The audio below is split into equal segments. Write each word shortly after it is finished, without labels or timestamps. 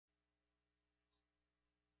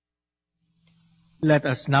Let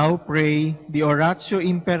us now pray the Oratio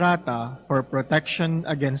Imperata for protection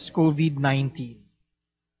against COVID-19.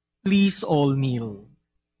 Please all kneel.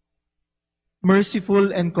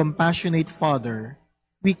 Merciful and compassionate Father,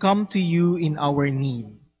 we come to you in our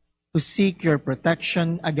need to seek your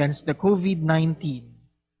protection against the COVID-19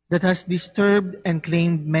 that has disturbed and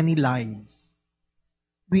claimed many lives.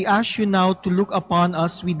 We ask you now to look upon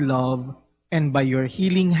us with love and by your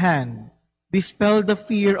healing hand, dispel the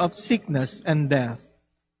fear of sickness and death,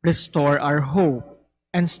 restore our hope,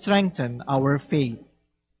 and strengthen our faith.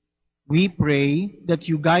 We pray that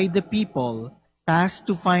you guide the people tasked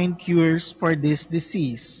to find cures for this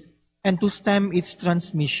disease and to stem its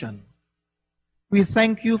transmission. We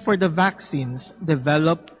thank you for the vaccines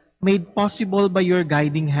developed, made possible by your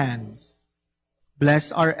guiding hands.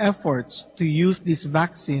 Bless our efforts to use these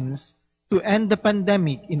vaccines to end the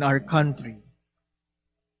pandemic in our country.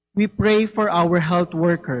 We pray for our health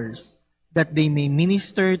workers that they may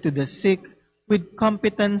minister to the sick with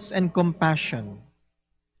competence and compassion.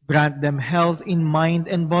 Grant them health in mind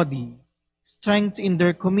and body, strength in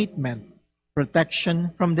their commitment,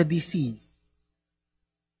 protection from the disease.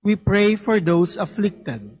 We pray for those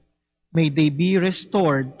afflicted. May they be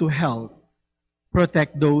restored to health.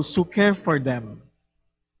 Protect those who care for them.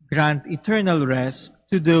 Grant eternal rest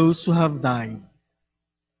to those who have died.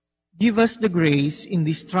 Give us the grace in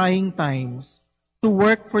these trying times to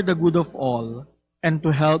work for the good of all and to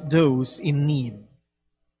help those in need.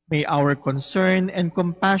 May our concern and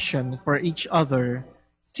compassion for each other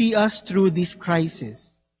see us through this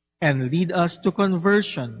crisis and lead us to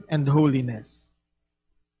conversion and holiness.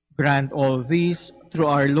 Grant all this through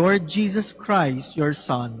our Lord Jesus Christ, your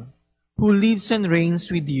Son, who lives and reigns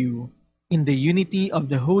with you in the unity of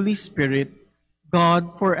the Holy Spirit,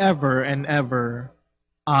 God forever and ever.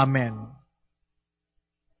 Amen.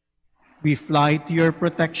 We fly to your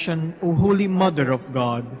protection, O Holy Mother of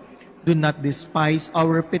God. Do not despise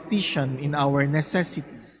our petition in our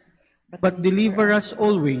necessities, but deliver us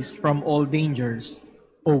always from all dangers,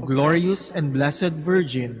 O glorious and blessed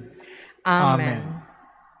Virgin. Amen.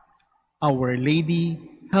 Our Lady,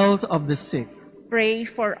 health of the sick, Pray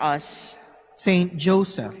for us. Saint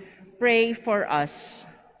Joseph, Pray for us.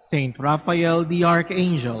 Saint Raphael the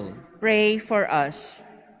Archangel, Pray for us.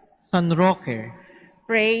 San Roque,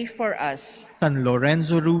 Pray for us. San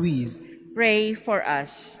Lorenzo Ruiz, Pray for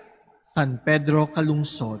us. San Pedro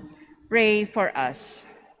Calungsod. Pray for us.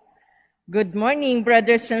 Good morning,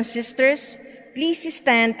 brothers and sisters. Please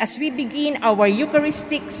stand as we begin our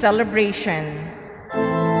Eucharistic celebration.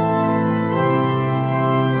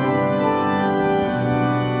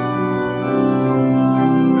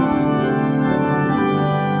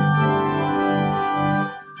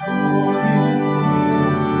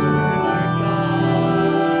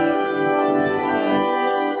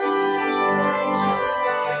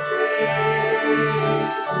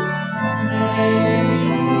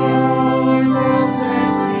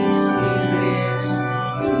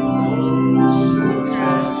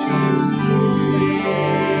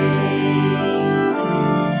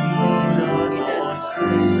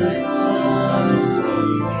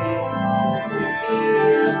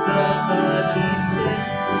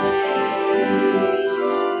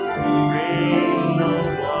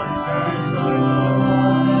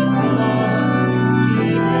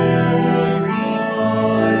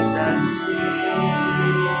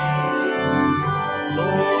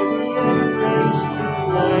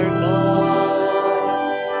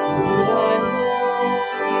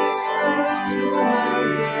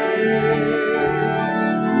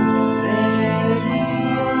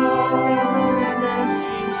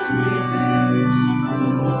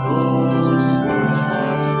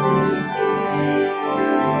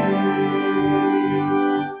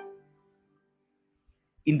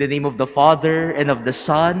 In the name of the Father, and of the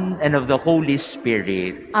Son, and of the Holy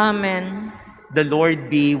Spirit. Amen. The Lord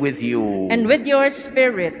be with you. And with your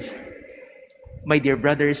spirit. My dear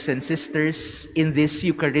brothers and sisters, in this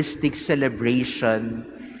Eucharistic celebration,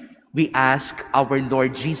 we ask our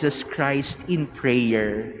Lord Jesus Christ in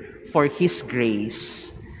prayer for His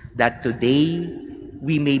grace, that today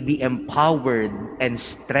we may be empowered and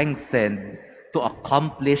strengthened to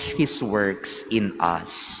accomplish His works in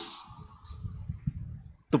us.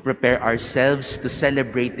 To prepare ourselves to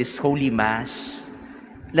celebrate this Holy Mass,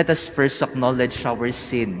 let us first acknowledge our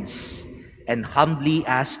sins and humbly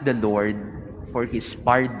ask the Lord for His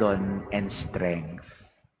pardon and strength.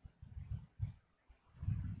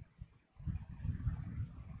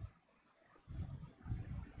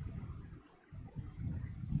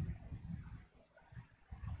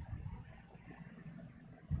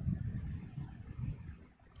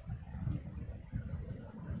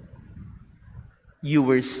 You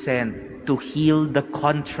were sent to heal the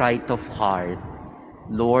contrite of heart.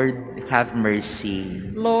 Lord, have mercy.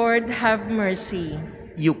 Lord, have mercy.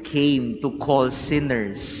 You came to call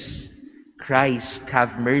sinners. Christ,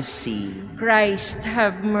 have mercy. Christ,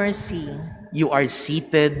 have mercy. You are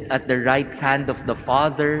seated at the right hand of the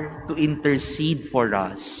Father to intercede for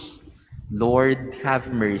us. Lord,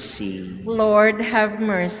 have mercy. Lord, have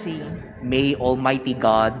mercy. May Almighty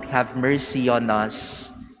God have mercy on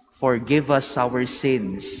us, forgive us our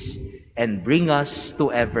sins, and bring us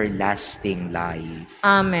to everlasting life.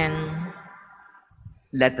 Amen.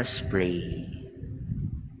 Let us pray.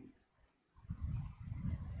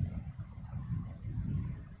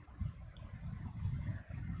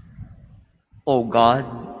 O God,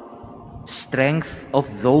 strength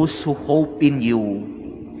of those who hope in you,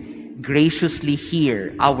 graciously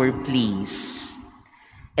hear our pleas.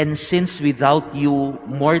 And since without you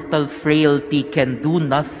mortal frailty can do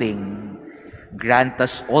nothing, grant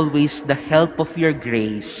us always the help of your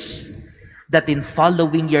grace, that in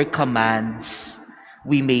following your commands,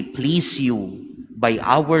 we may please you by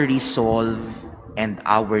our resolve and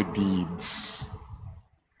our deeds.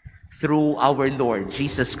 Through our Lord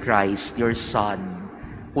Jesus Christ, your Son,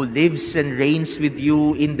 who lives and reigns with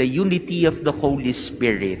you in the unity of the Holy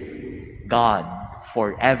Spirit, God,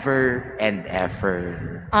 forever and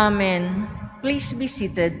ever. Amen. Please be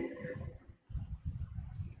seated.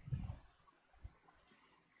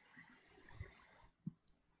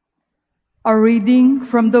 A reading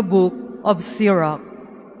from the book of Sirach.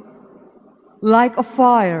 Like a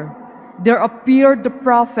fire, there appeared the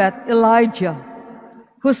prophet Elijah,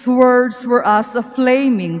 whose words were as a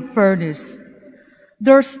flaming furnace.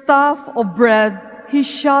 Their staff of bread he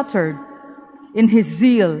shattered. In his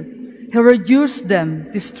zeal, he reduced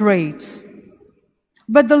them to straits.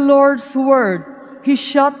 By the Lord's word, he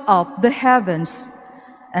shut up the heavens,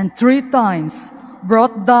 and 3 times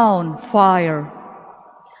brought down fire.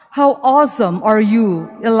 How awesome are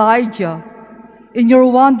you, Elijah, in your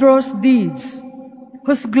wondrous deeds,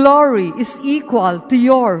 whose glory is equal to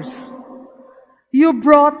yours. You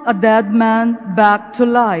brought a dead man back to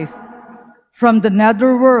life from the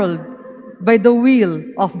netherworld by the will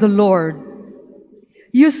of the Lord.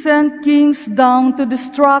 You sent kings down to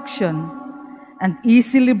destruction and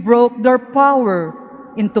easily broke their power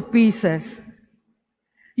into pieces.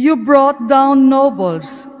 You brought down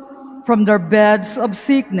nobles from their beds of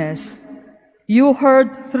sickness. You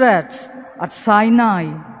heard threats at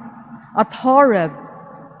Sinai, at Horeb,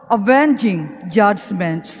 avenging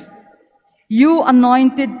judgments. You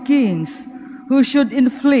anointed kings who should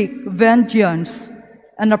inflict vengeance,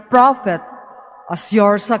 and a prophet as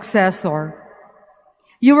your successor.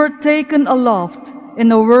 You were taken aloft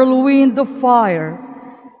in a whirlwind of fire,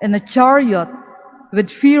 in a chariot with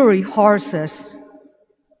fiery horses.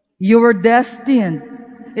 You were destined,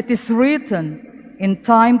 it is written, in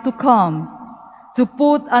time to come, to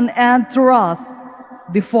put an end to wrath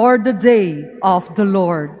before the day of the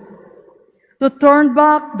Lord, to turn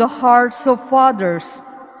back the hearts of fathers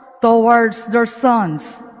towards their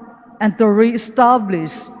sons, and to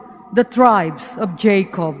reestablish the tribes of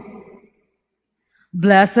Jacob.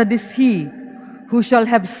 Blessed is he who shall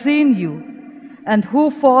have seen you, and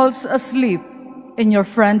who falls asleep in your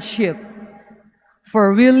friendship.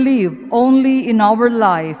 For we live only in our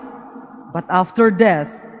life, but after death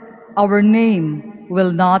our name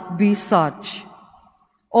will not be such.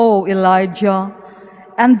 O Elijah,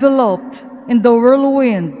 enveloped in the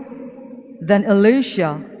whirlwind, then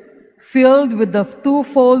Elisha, filled with the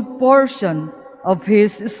twofold portion of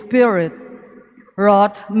his spirit,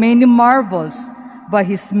 wrought many marvels by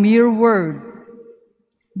his mere word.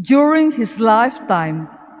 During his lifetime,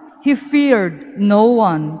 he feared no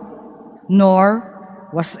one, nor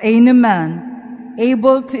was any man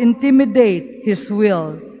able to intimidate his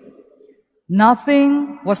will.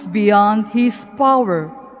 Nothing was beyond his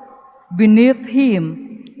power. Beneath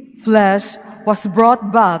him, flesh was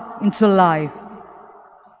brought back into life.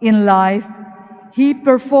 In life, he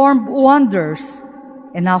performed wonders,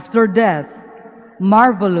 and after death,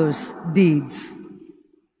 marvelous deeds.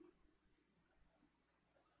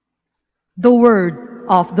 The word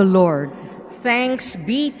of the Lord. Thanks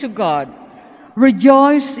be to God.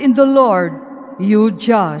 Rejoice in the Lord, you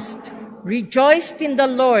just. Rejoice in the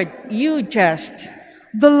Lord, you just.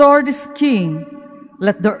 The Lord is King.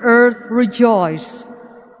 Let the earth rejoice.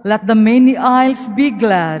 Let the many isles be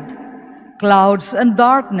glad. Clouds and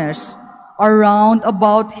darkness are round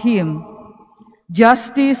about him.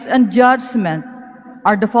 Justice and judgment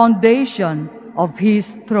are the foundation of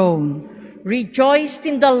his throne. Rejoice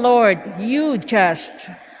in the Lord, you just.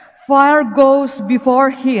 Fire goes before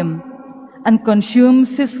him, and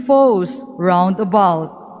consumes his foes round about.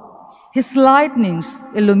 His lightnings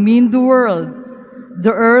illumine the world.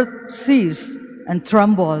 The earth sees and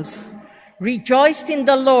trembles. Rejoice in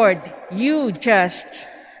the Lord, you just.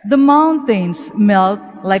 The mountains melt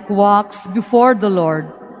like wax before the Lord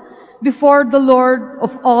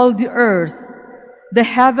of all the earth. The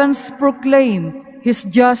heavens proclaim his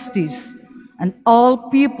justice, and all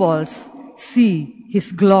peoples see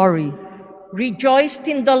his glory. Rejoice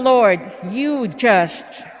in the Lord, you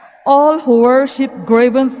just. All who worship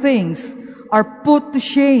graven things are put to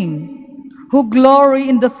shame, who glory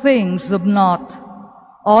in the things of naught.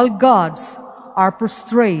 All gods are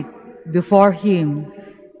prostrate before him.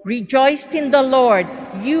 Rejoice in the Lord,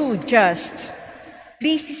 you just.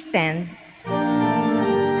 Please stand.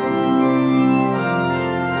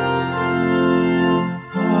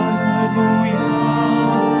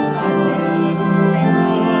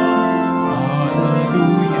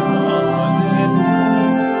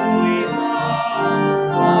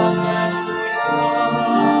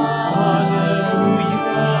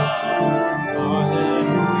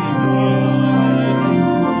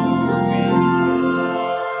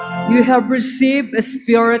 You have received a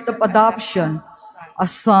spirit of adoption as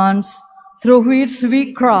sons, through which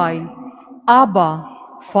we cry, Abba,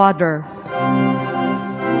 Father.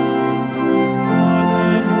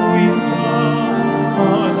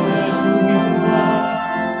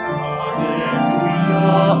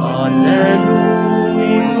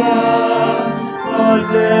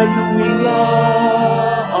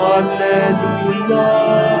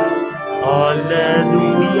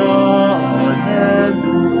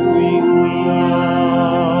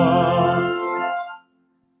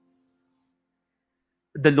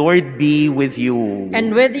 The Lord be with you.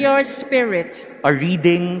 And with your spirit. A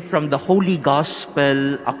reading from the Holy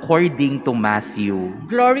Gospel according to Matthew.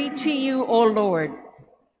 Glory to you, O Lord.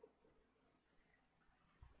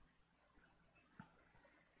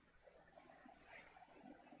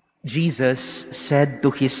 Jesus said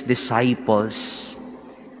to his disciples,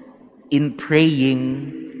 "In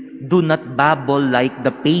praying, do not babble like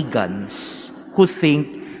the pagans who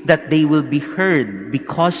think that they will be heard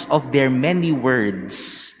because of their many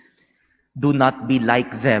words. Do not be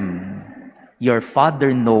like them. Your Father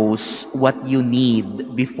knows what you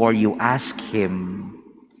need before you ask Him.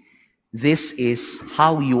 This is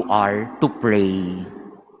how you are to pray.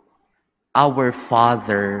 Our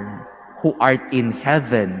Father, who art in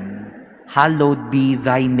heaven, hallowed be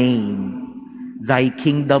thy name. Thy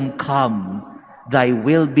kingdom come, thy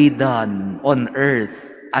will be done on earth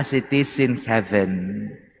as it is in heaven.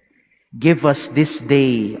 Give us this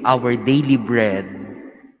day our daily bread,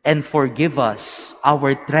 and forgive us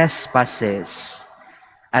our trespasses,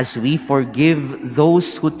 as we forgive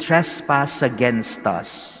those who trespass against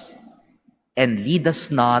us. And lead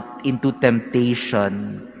us not into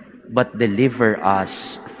temptation, but deliver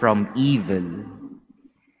us from evil.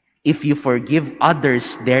 If you forgive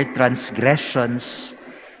others their transgressions,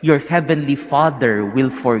 your heavenly Father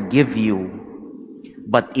will forgive you.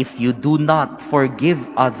 But if you do not forgive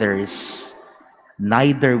others,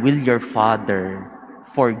 neither will your Father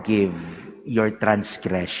forgive your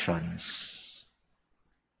transgressions."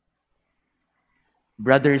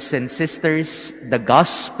 Brothers and sisters, the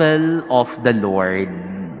Gospel of the Lord.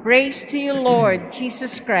 Praise to you, Lord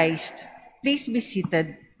Jesus Christ. Please be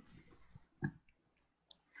seated.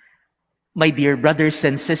 My dear brothers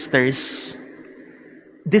and sisters,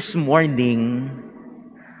 this morning,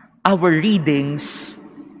 our readings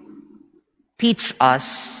teach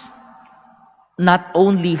us not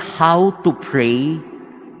only how to pray,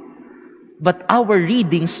 but our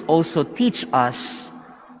readings also teach us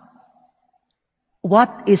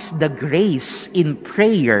what is the grace in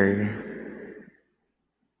prayer.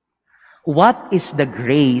 What is the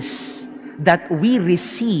grace that we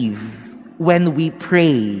receive when we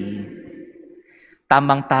pray?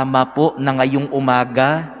 Tamang-tama po na ngayong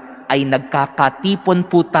umaga ay nagkakatipon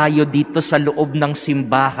po tayo dito sa loob ng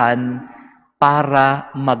simbahan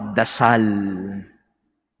para magdasal.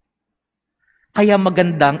 Kaya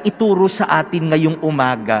magandang ituro sa atin ngayong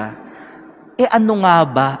umaga, ano nga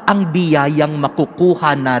ba ang biyayang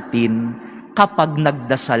makukuha natin kapag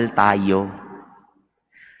nagdasal tayo?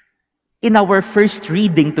 In our first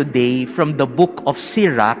reading today from the book of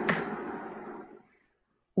Sirach,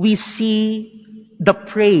 we see the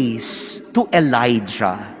praise to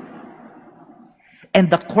Elijah.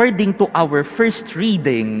 And according to our first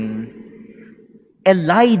reading,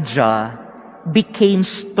 Elijah became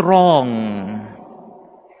strong.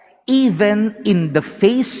 Even in the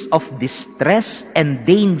face of distress and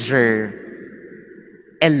danger,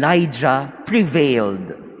 Elijah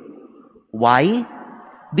prevailed. Why?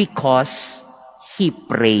 because he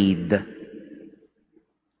prayed.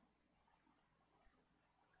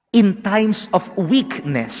 In times of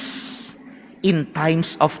weakness, in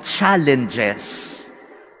times of challenges,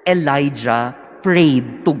 Elijah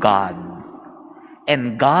prayed to God,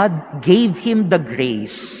 and God gave him the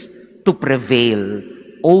grace to prevail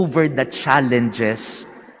over the challenges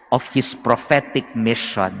of his prophetic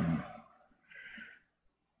mission.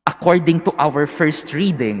 According to our first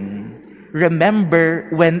reading,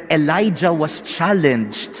 remember when Elijah was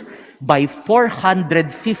challenged by 450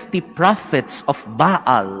 prophets of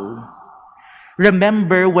Baal.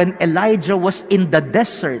 Remember when Elijah was in the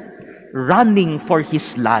desert running for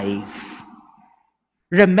his life.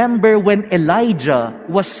 Remember when Elijah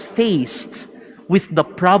was faced with the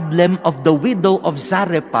problem of the widow of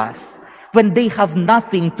Zarephath when they have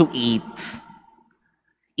nothing to eat.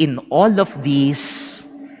 In all of these,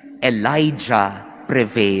 Elijah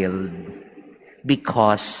prevailed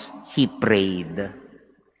because he prayed.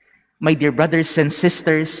 My dear brothers and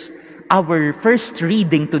sisters, our first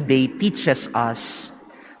reading today teaches us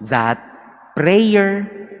that prayer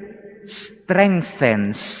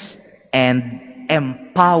strengthens and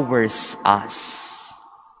empowers us.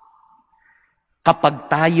 Kapag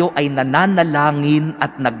tayo ay nananalangin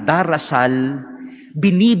at nagdarasal,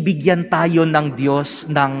 binibigyan tayo ng Diyos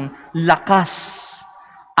ng lakas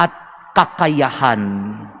at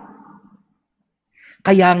kakayahan.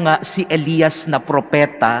 Kaya nga si Elias na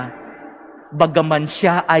propeta, bagaman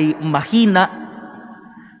siya ay mahina,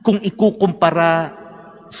 kung ikukumpara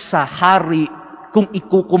sa hari, kung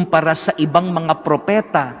ikukumpara sa ibang mga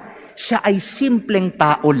propeta, siya ay simpleng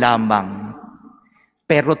tao lamang.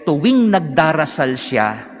 Pero tuwing nagdarasal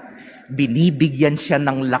siya, binibigyan siya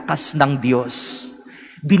ng lakas ng Diyos.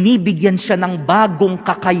 Binibigyan siya ng bagong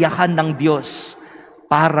kakayahan ng Diyos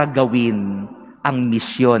para gawin ang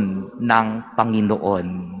misyon ng Panginoon.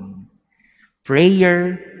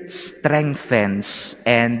 Prayer strengthens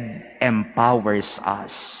and empowers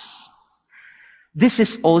us. This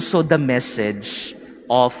is also the message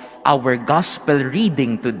of our gospel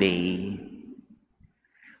reading today.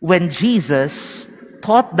 When Jesus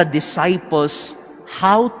taught the disciples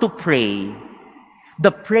how to pray,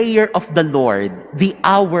 the prayer of the Lord, the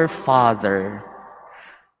Our Father,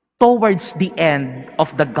 towards the end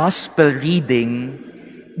of the gospel reading,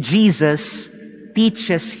 Jesus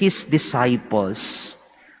teaches his disciples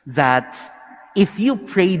that if you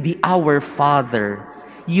pray the Our Father,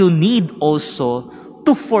 you need also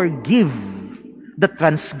to forgive the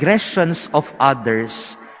transgressions of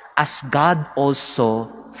others as God also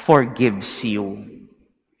forgives you.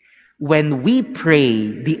 When we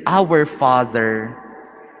pray the Our Father,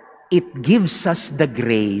 it gives us the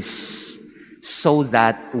grace so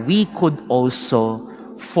that we could also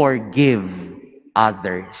forgive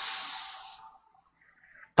others.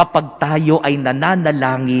 Kapag tayo ay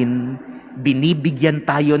nananalangin, binibigyan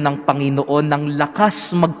tayo ng Panginoon ng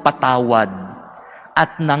lakas magpatawad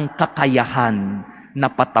at ng kakayahan na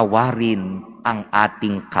patawarin ang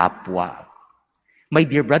ating kapwa. My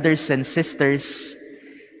dear brothers and sisters,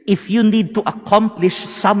 if you need to accomplish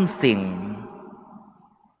something,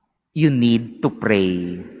 you need to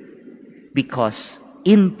pray. Because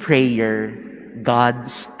in prayer, God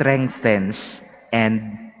strengthens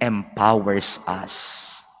and empowers us.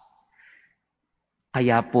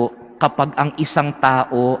 Kaya po, kapag ang isang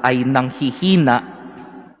tao ay nanghihina,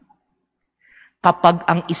 kapag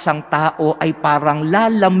ang isang tao ay parang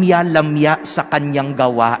lalamya-lamya sa kanyang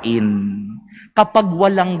gawain, kapag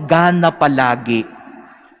walang gana palagi,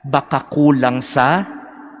 baka kulang sa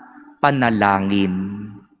panalangin,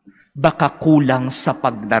 baka kulang sa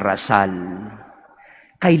pagdarasal.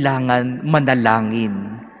 Kailangan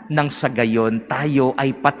manalangin nang sa gayon tayo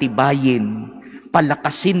ay patibayin,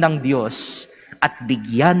 palakasin ng Diyos at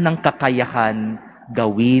bigyan ng kakayahan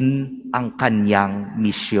gawin ang kanyang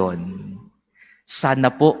misyon. Sana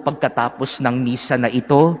po pagkatapos ng misa na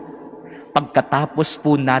ito, pagkatapos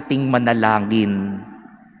po nating manalangin,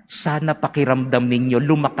 sana pakiramdam ninyo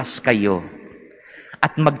lumakas kayo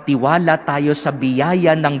at magtiwala tayo sa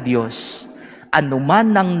biyaya ng Diyos.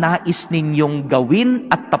 Anuman ang nais ninyong gawin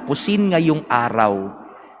at tapusin ngayong araw,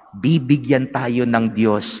 bibigyan tayo ng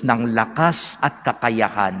Diyos ng lakas at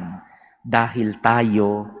kakayahan dahil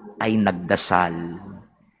tayo ay nagdasal.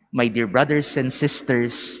 My dear brothers and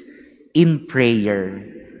sisters, in prayer,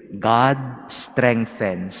 God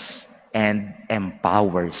strengthens and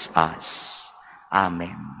empowers us.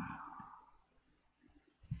 Amen.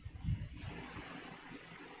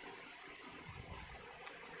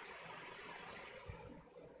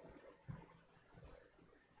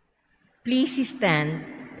 Please stand.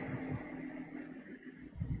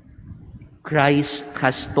 Christ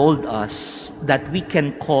has told us that we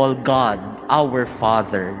can call God our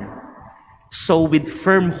Father. So with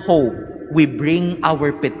firm hope, we bring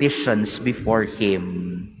our petitions before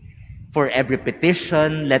Him. For every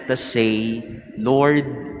petition, let us say, Lord,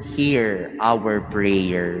 hear our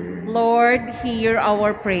prayer. Lord, hear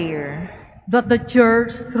our prayer. That the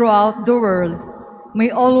Church throughout the world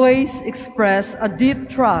may always express a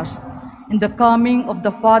deep trust in the coming of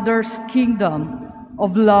the Father's kingdom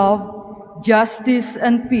of love, justice,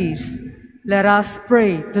 and peace, let us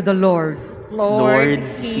pray to the Lord. Lord,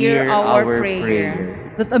 hear our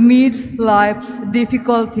prayer. That amidst life's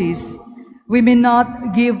difficulties, we may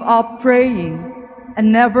not give up praying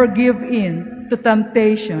and never give in to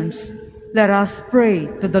temptations. Let us pray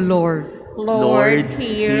to the Lord. Lord,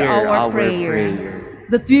 hear our prayer.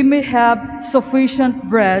 That we may have sufficient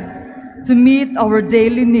bread to meet our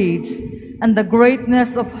daily needs and the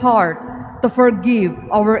greatness of heart to forgive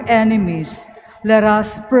our enemies. Let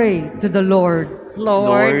us pray to the Lord.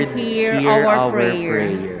 Lord, hear our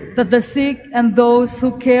prayer. That the sick and those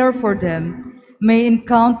who care for them may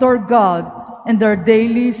encounter God in their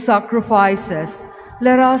daily sacrifices.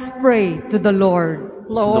 Let us pray to the Lord.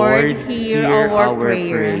 Lord, hear our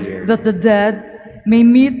prayer. That the dead may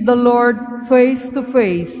meet the Lord face to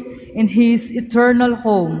face in His eternal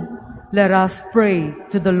home. Let us pray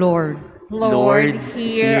to the Lord. Lord,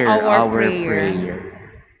 hear our prayer.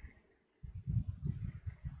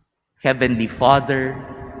 Heavenly Father,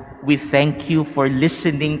 we thank you for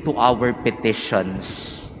listening to our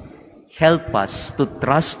petitions. Help us to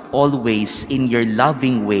trust always in your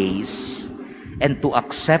loving ways and to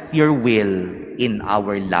accept your will in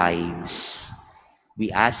our lives. We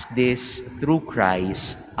ask this through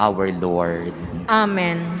Christ our Lord.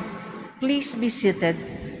 Amen. Please be seated.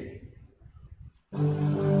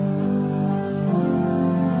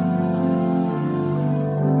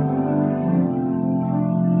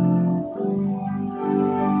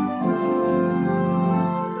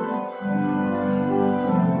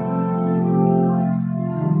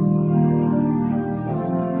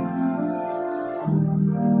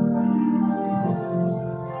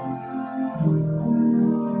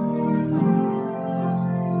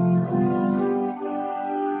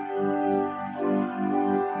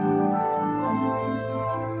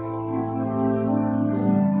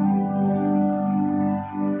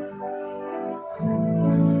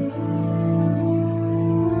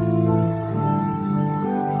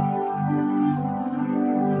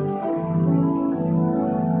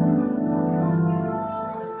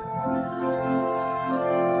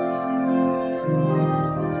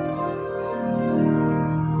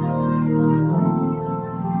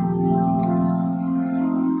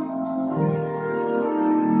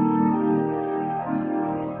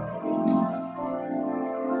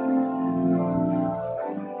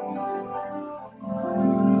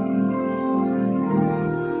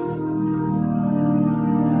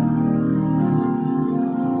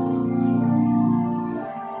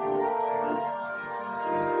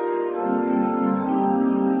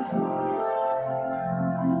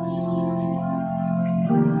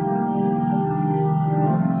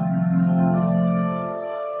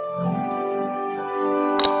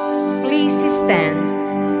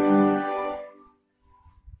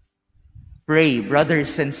 Pray,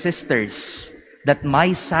 brothers and sisters, that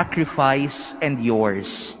my sacrifice and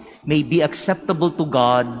yours may be acceptable to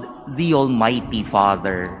God, the Almighty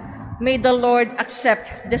Father. May the Lord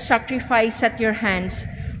accept the sacrifice at your hands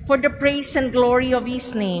for the praise and glory of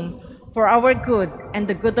His name, for our good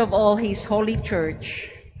and the good of all His holy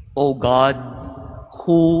Church. O God,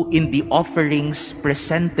 who in the offerings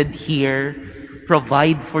presented here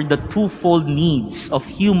provide for the twofold needs of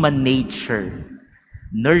human nature,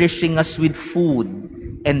 nourishing us with food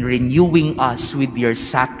and renewing us with your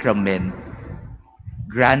sacrament,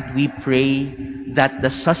 grant, we pray, that the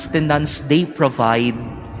sustenance they provide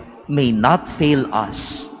may not fail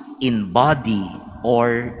us in body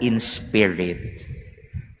or in spirit.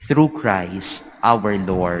 Through Christ our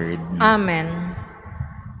Lord. Amen.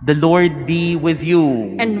 The Lord be with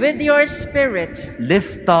you. And with your spirit.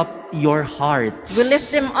 Lift up your hearts. We lift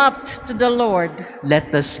them up to the Lord. Let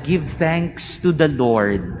us give thanks to the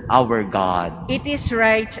Lord our God. It is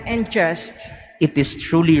right and just. It is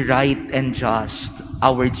truly right and just,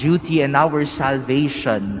 our duty and our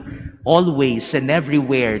salvation, always and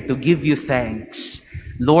everywhere to give you thanks,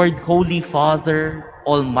 Lord, Holy Father,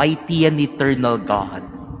 Almighty and eternal God.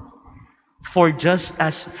 For just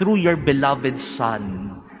as through your beloved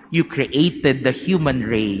Son, you created the human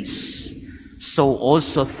race, so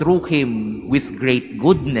also through him, with great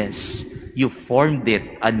goodness, you formed it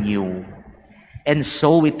anew. And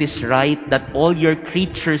so it is right that all your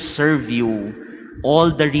creatures serve you, all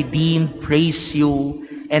the redeemed praise you,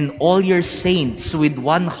 and all your saints with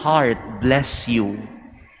one heart bless you.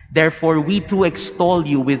 Therefore we too extol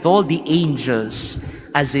you with all the angels,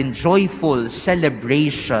 as in joyful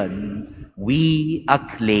celebration we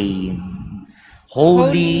acclaim.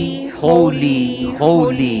 Holy, holy,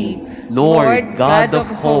 holy, Lord God of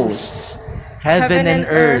hosts, heaven and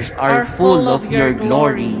earth are full of your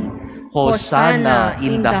glory. Hosanna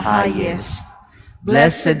in the highest.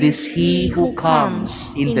 Blessed is he who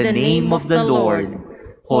comes in the name of the Lord.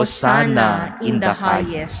 Hosanna in the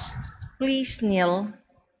highest. Please kneel.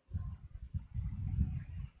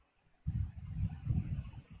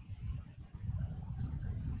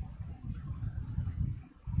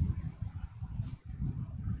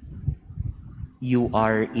 You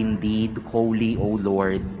are indeed holy, O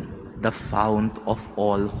Lord, the fount of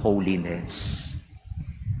all holiness.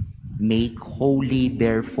 Make holy,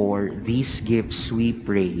 therefore, these gifts, we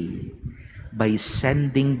pray, by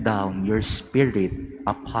sending down your Spirit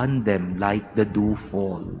upon them like the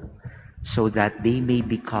dewfall, so that they may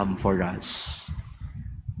become for us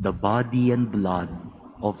the body and blood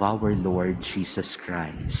of our Lord Jesus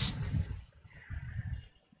Christ.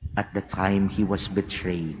 At the time he was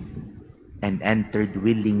betrayed and entered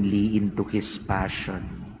willingly into his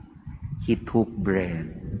passion, he took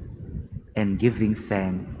bread, and giving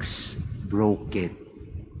thanks, broke it,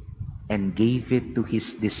 and gave it to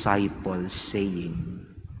his disciples, saying,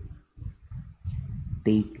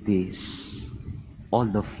 "Take this, all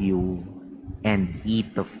of you, and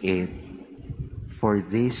eat of it, for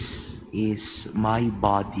this is my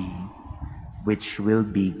body, which will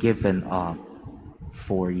be given up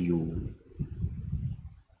for you."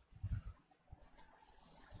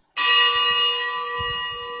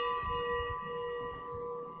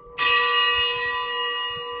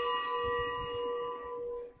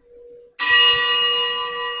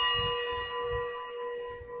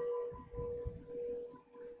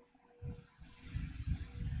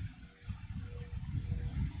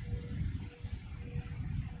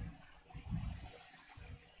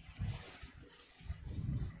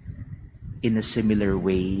 In a similar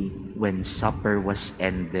way, when supper was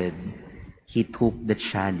ended, he took the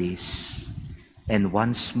chalice, and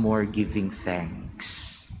once more giving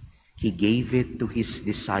thanks, he gave it to his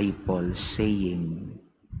disciples, saying,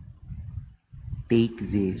 "Take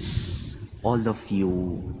this, all of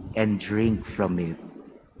you, and drink from it,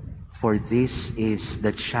 for this is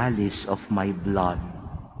the chalice of my blood,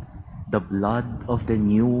 the blood of the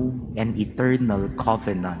new and eternal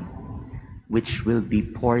covenant, which will be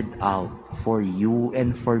poured out for you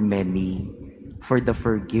and for many for the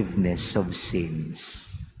forgiveness of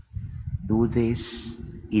sins. Do this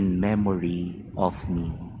in memory of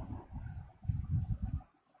me."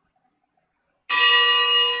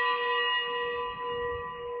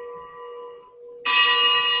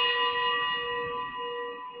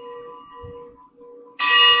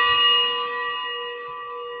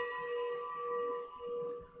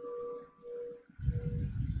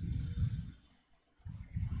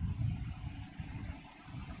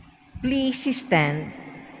 Please stand.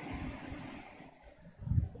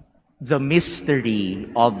 The mystery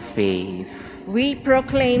of faith. We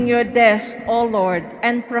proclaim your death, O Lord,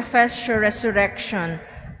 and profess your resurrection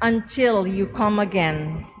until you come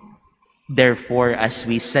again. Therefore, as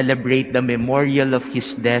we celebrate the memorial of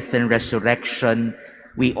his death and resurrection,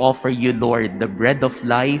 we offer you, Lord, the bread of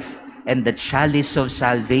life and the chalice of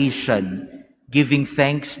salvation, giving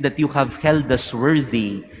thanks that you have held us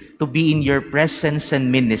worthy to be in your presence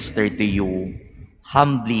and minister to you.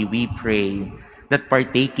 Humbly we pray that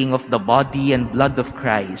partaking of the body and blood of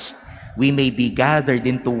Christ, we may be gathered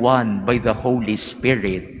into one by the Holy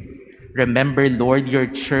Spirit. Remember, Lord, your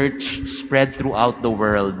church spread throughout the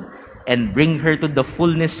world, and bring her to the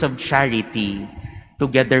fullness of charity,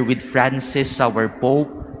 together with Francis, our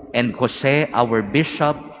Pope, and Jose, our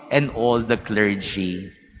Bishop, and all the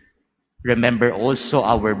clergy. Remember also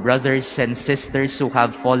our brothers and sisters who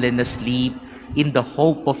have fallen asleep in the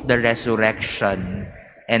hope of the resurrection,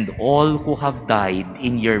 and all who have died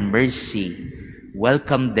in your mercy.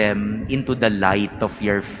 Welcome them into the light of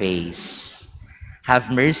your face.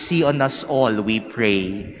 Have mercy on us all, we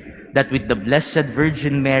pray, that with the Blessed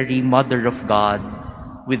Virgin Mary, Mother of God,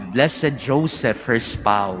 with Blessed Joseph, her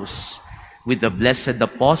spouse, with the blessed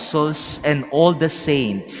apostles and all the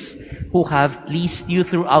saints who have pleased you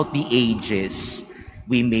throughout the ages,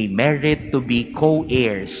 we may merit to be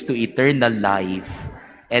co-heirs to eternal life,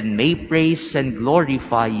 and may praise and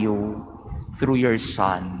glorify you through your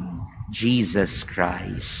Son, Jesus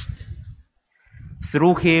Christ.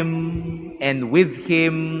 through him, and with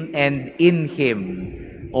him, and in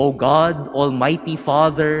him. O God, Almighty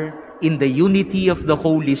Father, in the unity of the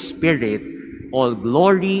Holy Spirit, all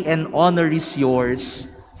glory and honor is yours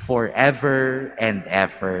forever and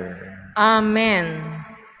ever. Amen.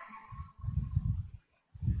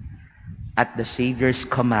 At the Savior's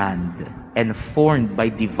command and formed by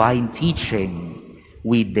divine teaching,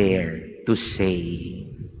 we dare to say,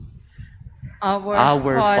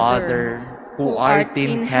 Our Father, who art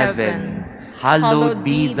in heaven, hallowed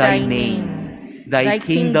be thy name. Thy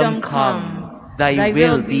kingdom come, thy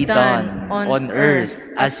will be done on earth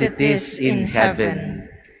as it is in heaven.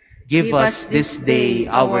 Give us this day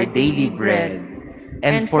our daily bread,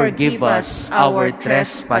 and forgive us our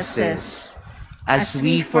trespasses, as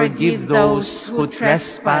we forgive those who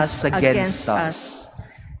trespass against us.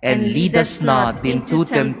 And lead us not into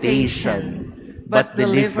temptation, but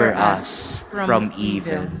deliver us from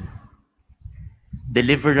evil.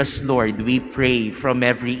 Deliver us, Lord, we pray, from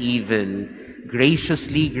every evil.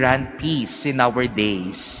 Graciously grant peace in our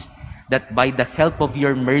days, that by the help of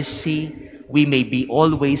your mercy, we may be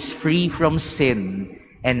always free from sin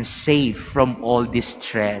and safe from all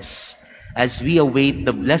distress, as we await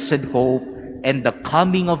the blessed hope and the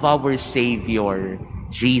coming of our Savior,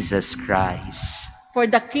 Jesus Christ. For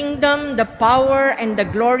the kingdom, the power, and the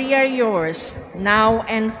glory are yours, now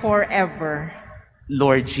and forever.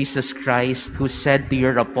 Lord Jesus Christ, who said to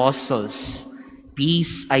your apostles,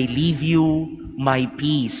 Peace I leave you, my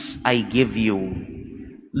peace I give you.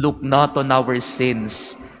 Look not on our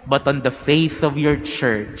sins, but on the faith of your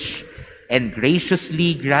church, and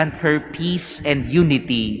graciously grant her peace and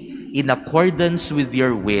unity in accordance with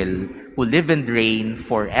your will, who live and reign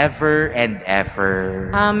forever and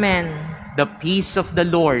ever. Amen. The peace of the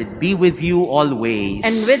Lord be with you always.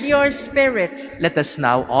 And with your spirit. Let us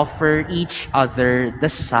now offer each other the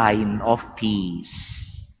sign of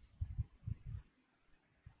peace.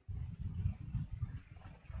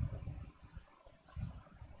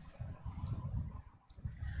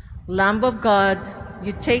 Lamb of God,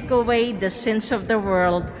 you take away the sins of the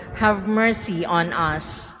world, have mercy on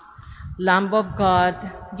us. Lamb of God,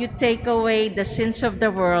 you take away the sins of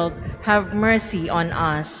the world, have mercy on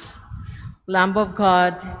us. Lamb of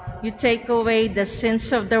God, you take away the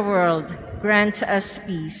sins of the world, grant us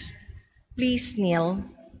peace. Please kneel.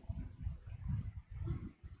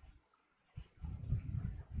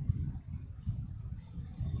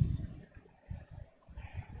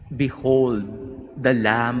 Behold the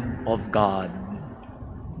Lamb of God.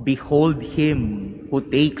 Behold him who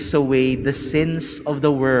takes away the sins of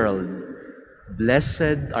the world.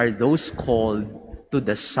 Blessed are those called to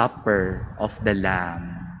the supper of the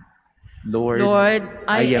Lamb. Lord,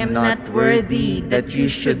 I am not worthy that you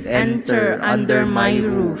should enter under my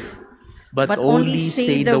roof, but only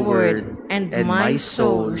say the word, and my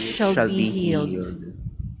soul shall be healed.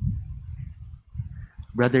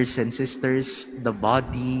 Brothers and sisters, the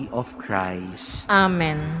body of Christ.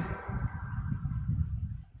 Amen.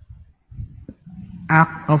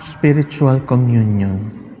 Act of spiritual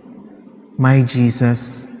communion. My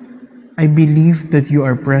Jesus, I believe that you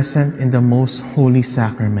are present in the most holy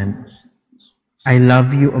sacrament. I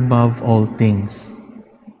love you above all things,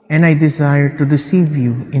 and I desire to receive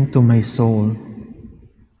you into my soul.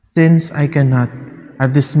 Since I cannot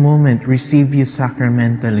at this moment receive you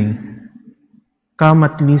sacramentally, come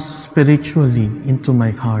at least spiritually into my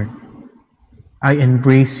heart. I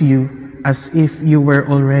embrace you as if you were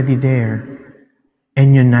already there,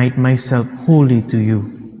 and unite myself wholly to you.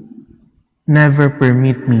 Never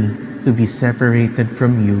permit me to be separated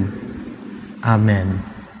from you. Amen.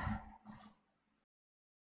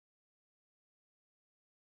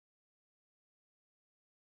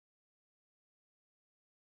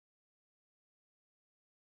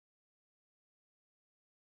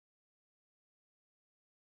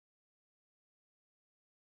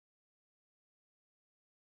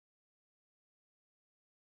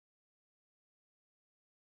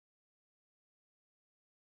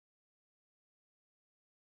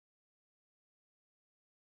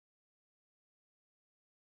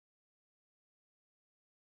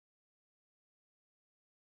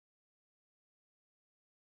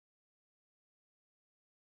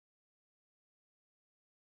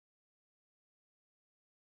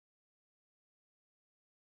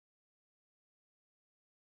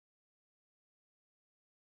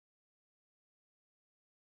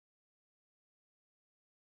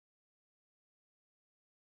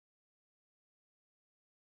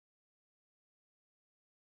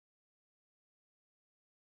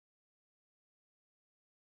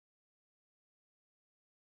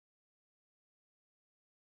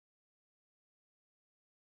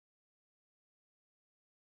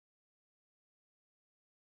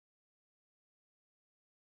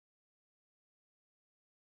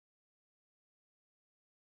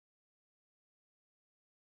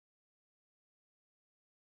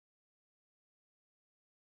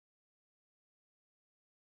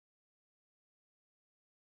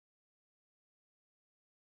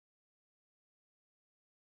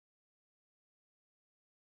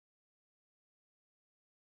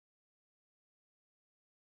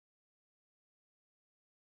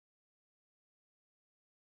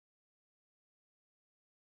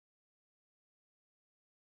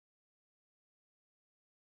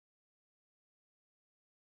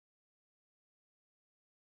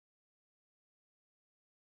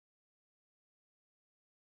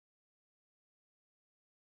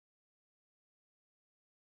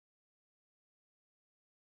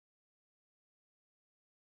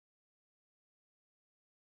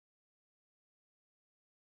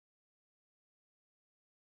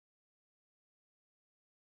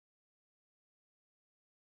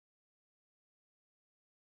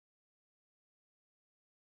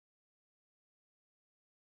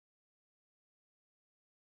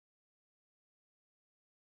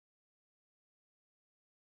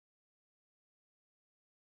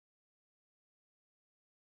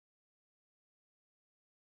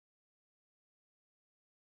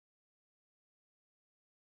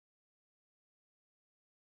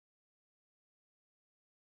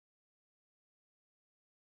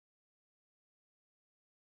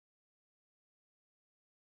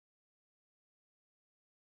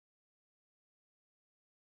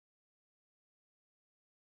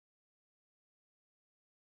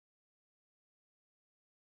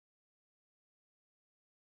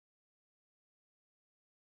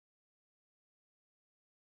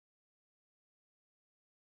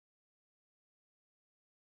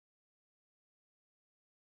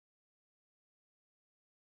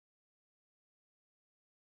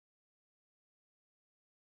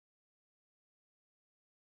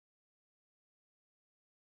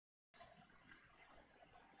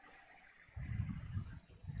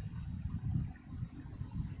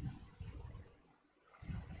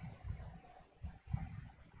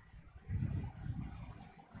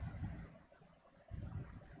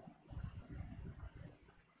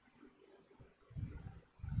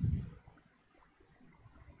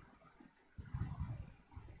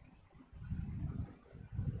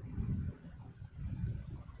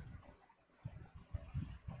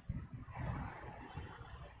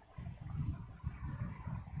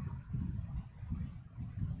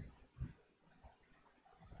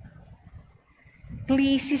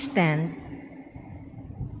 Please stand.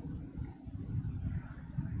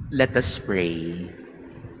 Let us pray.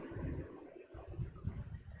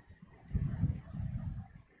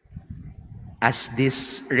 As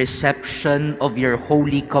this reception of your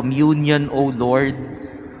Holy Communion, O Lord,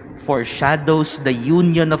 foreshadows the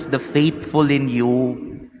union of the faithful in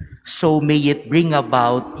you, so may it bring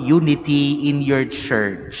about unity in your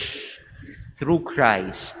church. Through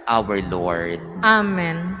Christ our Lord.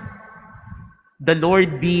 Amen. The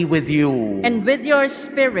Lord be with you. And with your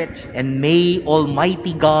spirit. And may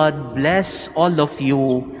Almighty God bless all of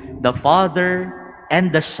you, the Father, and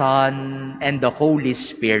the Son, and the Holy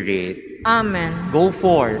Spirit. Amen. Go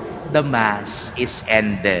forth, the Mass is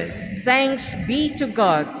ended. Thanks be to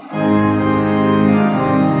God.